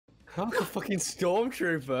I'm a fucking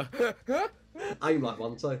stormtrooper. Aim like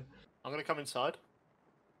one too. I'm gonna come inside.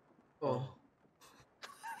 Oh.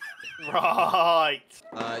 Right.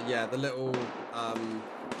 Yeah, the little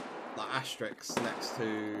like asterisks next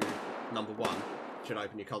to number 1 should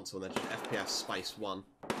open your console and then just FPS space 1.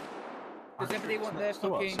 Does everybody want their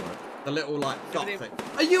fucking... The little like dot thing.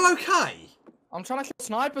 Are you okay? I'm trying to kill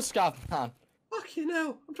sniper scav, man. Fucking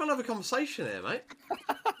hell. I'm trying to have a conversation here, mate.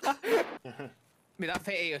 I mean, that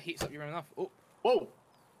 38 heats up your own enough. Oh. Whoa.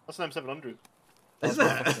 That's an M700. Is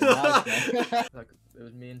Nice, it? like, it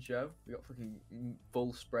was me and Joe. We got fucking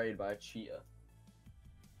full sprayed by a cheetah.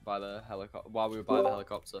 By the helicopter. While we were by the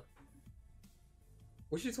helicopter.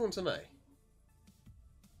 Was you talking to me?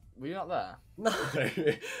 Were you not there? No.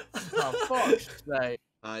 Oh, fuck's sake.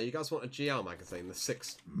 You guys want a GL magazine, the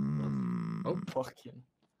 6th? Oh, fucking.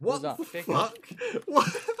 What What the was that? fuck? What?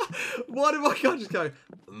 Why did my guy just go?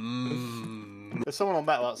 There's someone on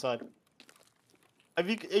metal outside. Are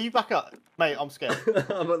you back up? Mate, I'm scared.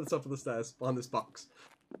 I'm at the top of the stairs, behind this box.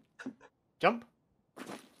 Jump.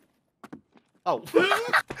 Oh.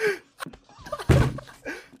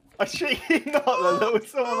 I shit you not, there was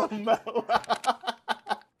someone on metal.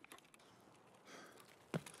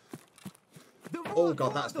 Oh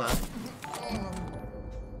god, that's bad.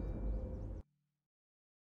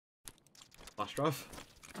 Flash drive.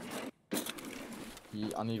 Yeah,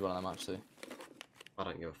 I need one of them actually. I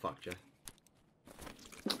don't give a fuck, Joe.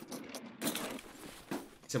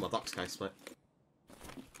 It's in my duck's case, mate.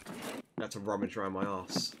 I had to rummage around my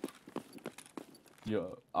arse. Yeah,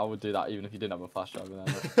 I would do that even if you didn't have a flash drive in there.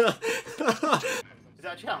 Is that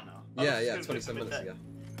actually out now? Yeah, 27 minutes ago.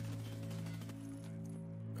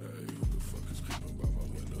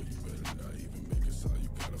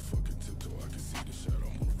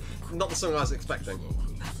 Not the song I was expecting.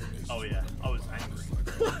 Oh yeah, I was angry.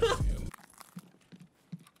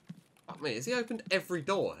 Fuck me, has he opened every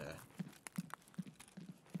door here?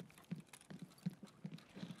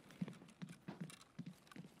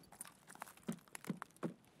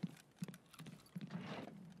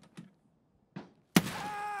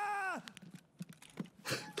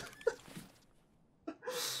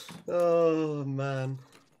 Oh man.